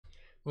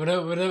What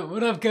up, what up,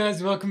 what up,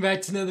 guys? Welcome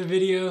back to another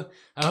video.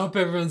 I hope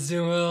everyone's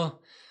doing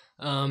well.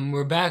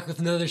 We're back with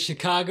another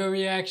Chicago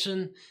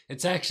reaction.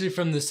 It's actually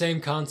from the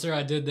same concert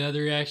I did the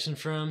other reaction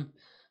from.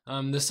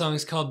 This song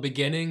is called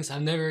Beginnings.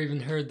 I've never even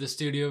heard the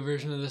studio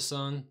version of this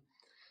song.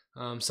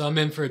 So I'm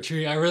in for a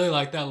treat. I really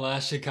like that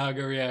last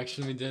Chicago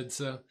reaction we did,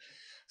 so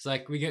it's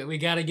like we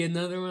gotta get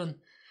another one.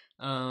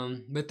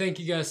 But thank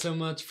you guys so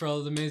much for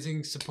all the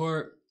amazing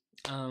support.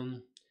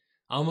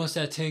 Almost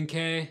at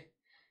 10K.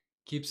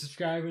 Keep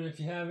subscribing if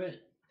you haven't.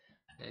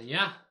 And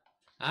yeah.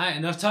 Alright,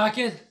 enough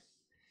talking.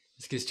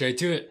 Let's get straight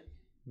to it.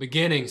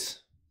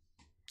 Beginnings.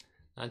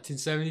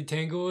 1970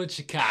 Tanglewood,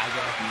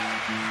 Chicago.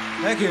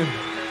 Thank you.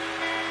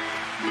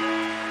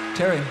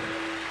 Terry.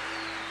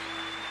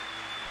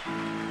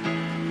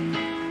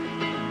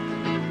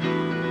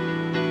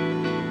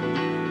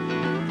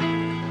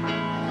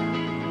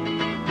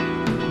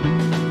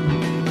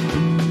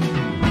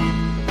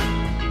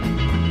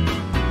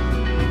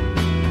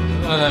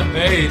 Oh, that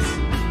bass.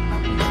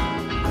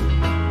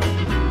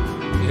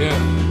 Yeah.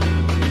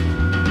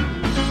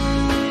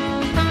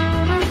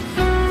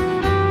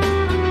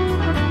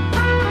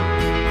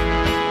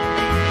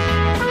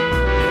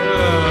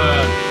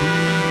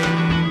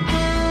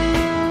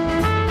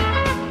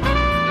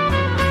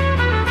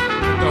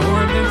 The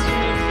horn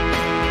instruments.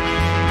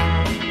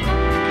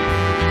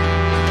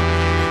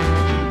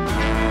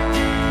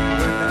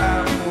 When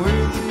I'm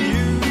with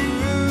you,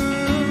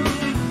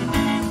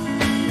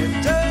 it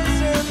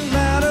doesn't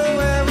matter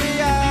where we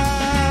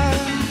are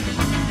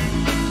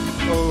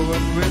or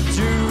what we're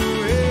doing.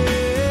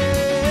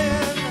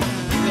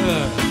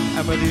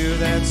 I'm with you,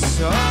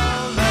 that's all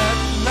that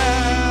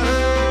matters.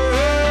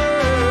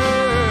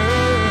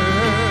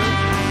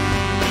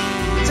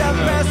 Time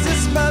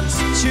passes much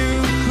too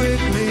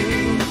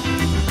quickly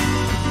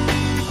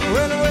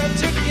when we're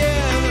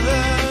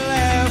together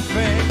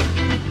laughing.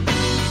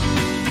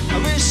 I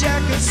wish I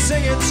could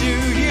sing it to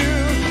you.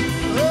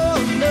 Oh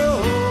no,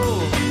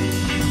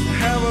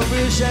 how I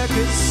wish I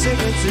could sing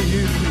it to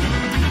you.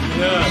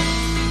 Yeah.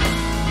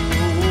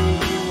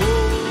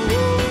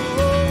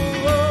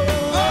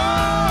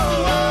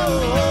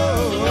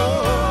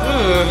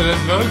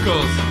 Those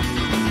vocals.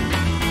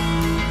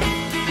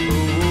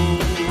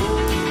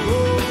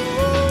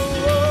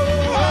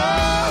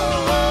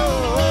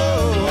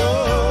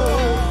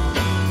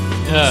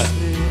 Yeah.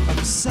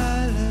 I'm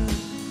silent,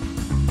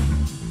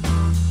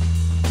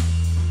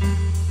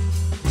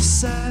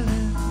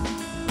 silent.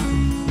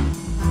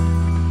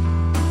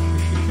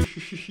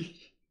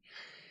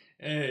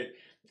 Hey,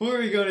 before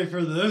we go any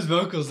further, those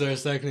vocals there a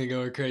second ago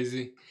were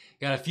crazy.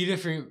 Got a few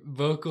different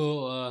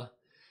vocal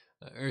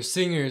or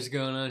singers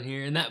going on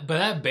here, and that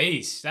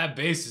bass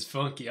is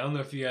funky. I don't know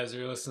if you guys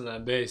are listening to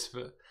that bass,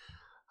 but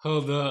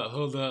hold up,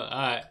 all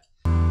right.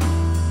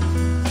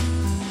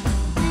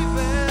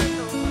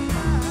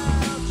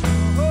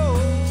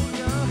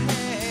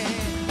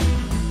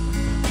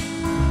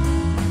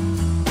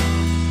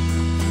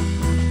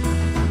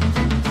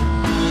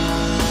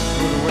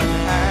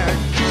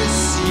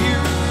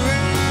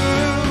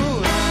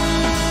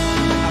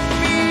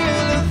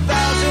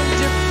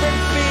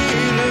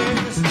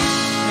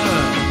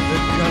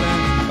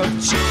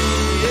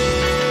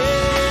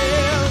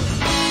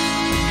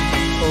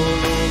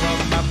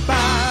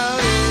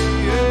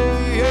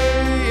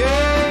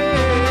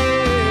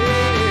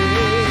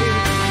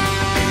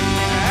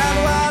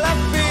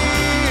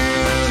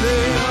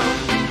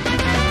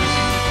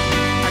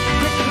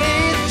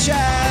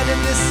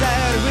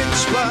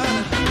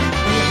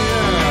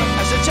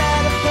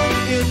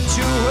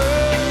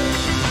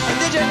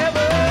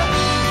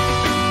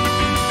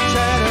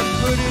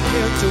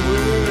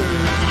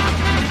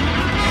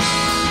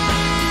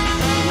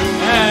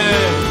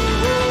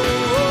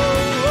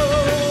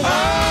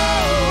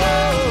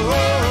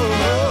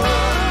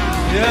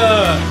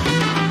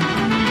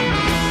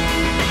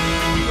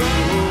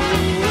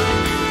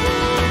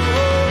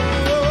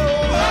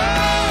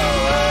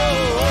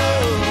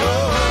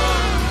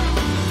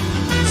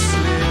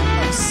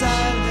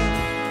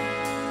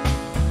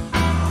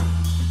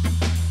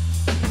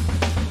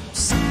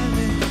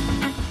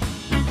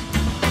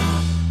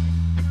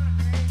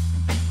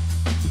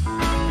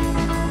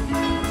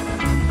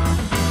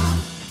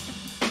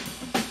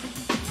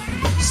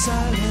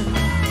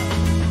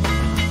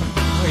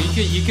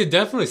 You could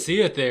definitely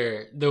see it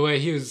there, the way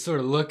he was sort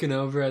of looking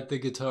over at the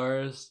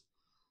guitarist.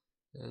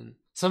 And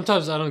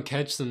sometimes I don't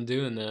catch them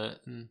doing that.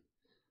 And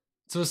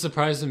it's so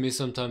surprising me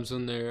sometimes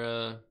when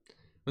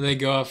they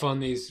go off on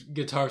these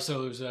guitar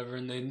solos ever,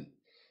 and they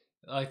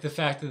like the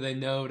fact that they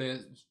know to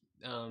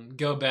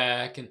go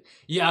back. And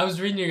yeah, I was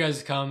reading your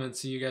guys'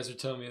 comments and you guys were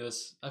telling me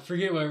this. I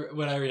forget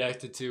what I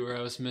reacted to where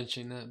I was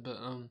mentioning that, but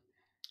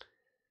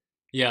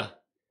yeah,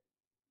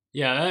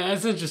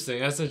 that's interesting.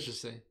 That's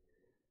interesting.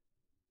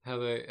 How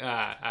they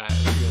that's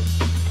good.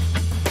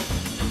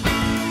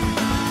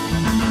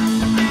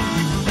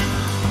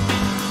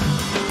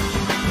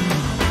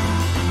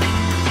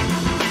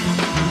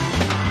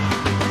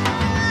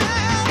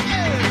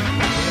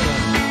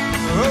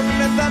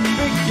 Only the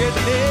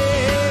beginning.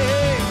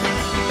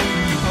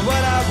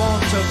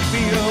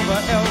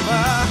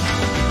 forever.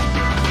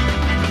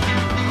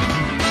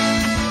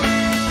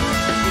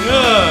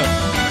 Yeah.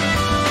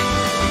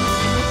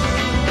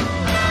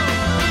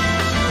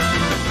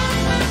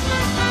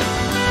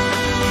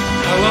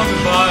 I love the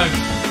vibe.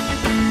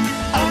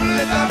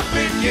 Only the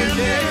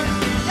beginning.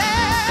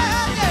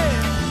 Yeah, yeah.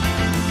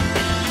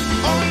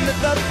 Only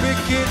the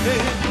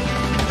beginning.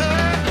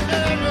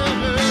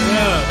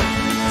 Yeah.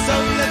 It's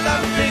only the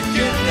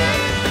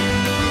beginning.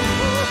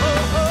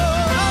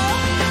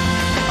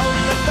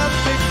 Only the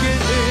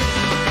beginning.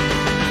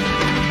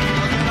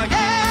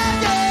 Yeah,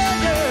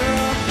 yeah, yeah.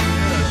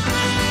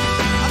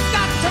 I've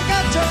got to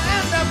get to the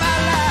end of my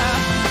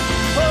life.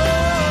 Oh,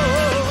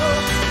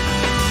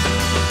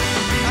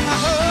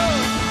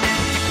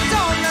 it's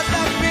only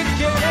the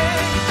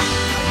beginning.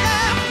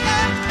 Yeah,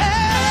 yeah,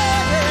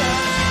 yeah.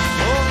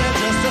 Only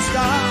just a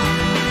start.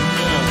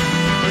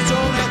 It's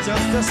only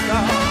just a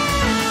start.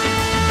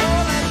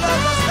 Only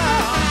just a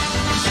start.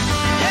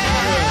 Yeah.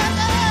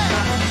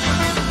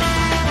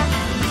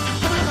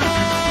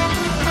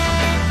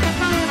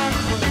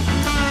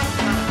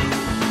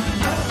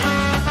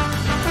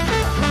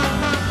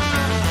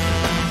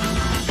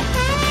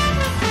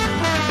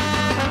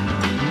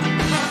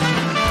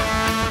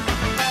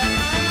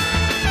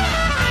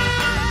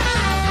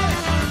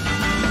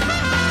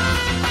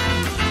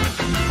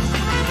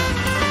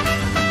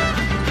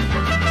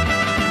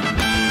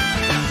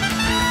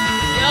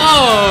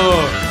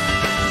 Oh!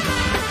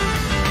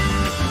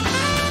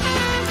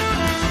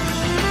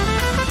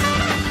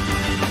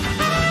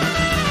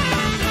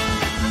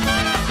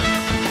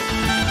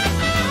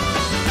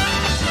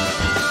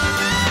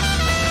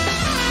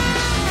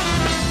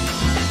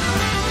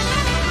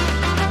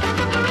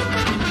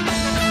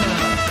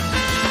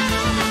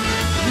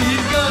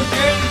 He's going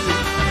crazy.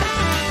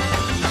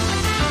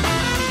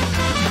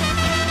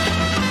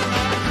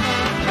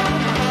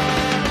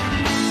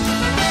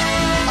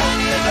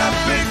 Only the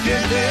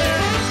beginning.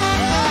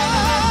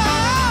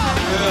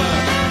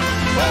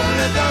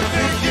 Only the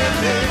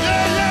beginning.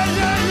 Yeah, yeah,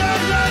 yeah, yeah,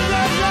 yeah, yeah,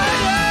 yeah,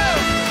 yeah.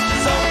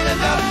 It's only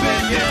the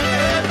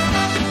beginning.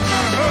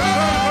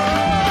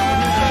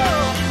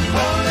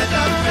 Only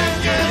the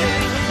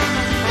beginning.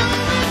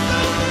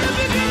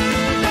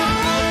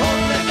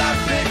 Only the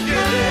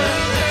beginning.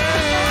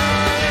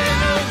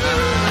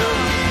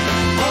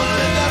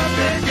 Only the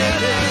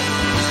beginning.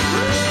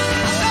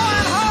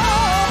 Going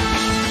home.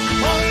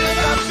 Only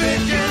the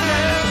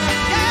beginning.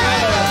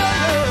 Yeah, yeah,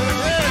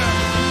 yeah.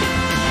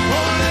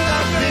 Only the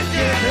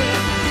beginning.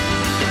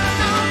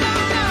 No, no,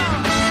 no.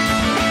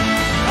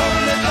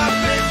 Only the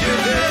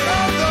beginning.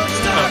 Of the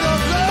start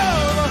of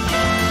love.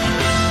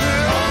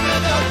 Only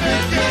the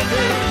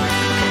beginning.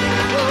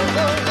 Oh,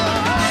 oh,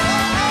 oh.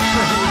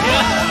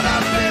 Only the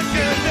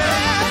beginning.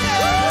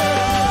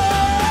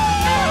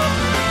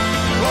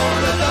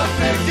 Only the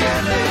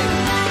beginning.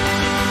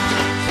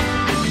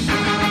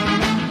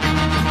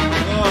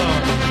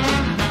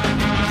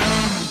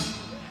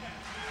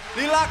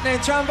 Lee Lockney,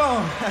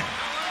 trombone.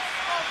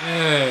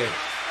 Hey.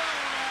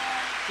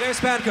 James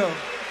Panko.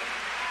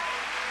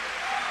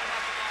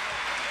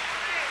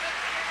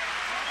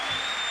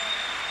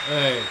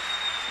 Hey.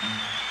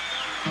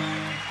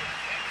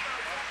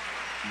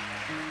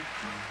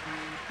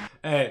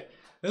 Hey,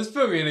 this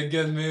put me in a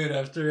good mood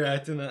after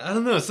reacting to that. I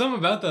don't know, something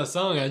about that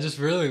song I just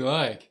really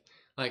like.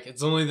 Like,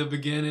 it's only the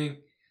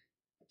beginning.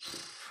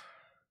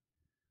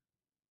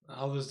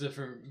 All those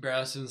different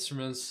brass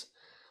instruments.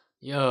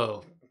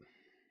 Yo.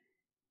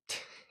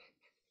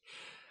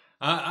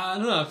 I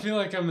don't know, I feel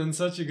like I'm in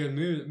such a good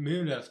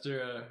mood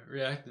after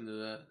reacting to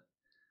that.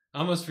 I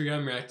almost forgot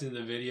I'm reacting to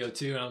the video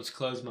too, and I'll just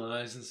close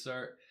my eyes and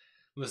start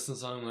listening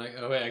to the song like,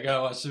 oh wait, I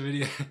gotta watch the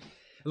video.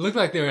 It looked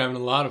like they were having a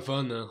lot of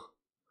fun though.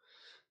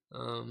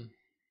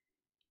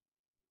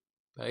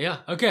 But yeah,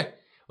 okay.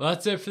 Well,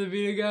 that's it for the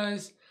video,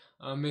 guys.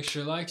 Make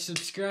sure to like,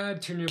 subscribe,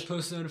 turn your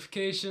post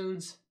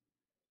notifications.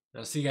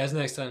 I'll see you guys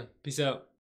next time. Peace out.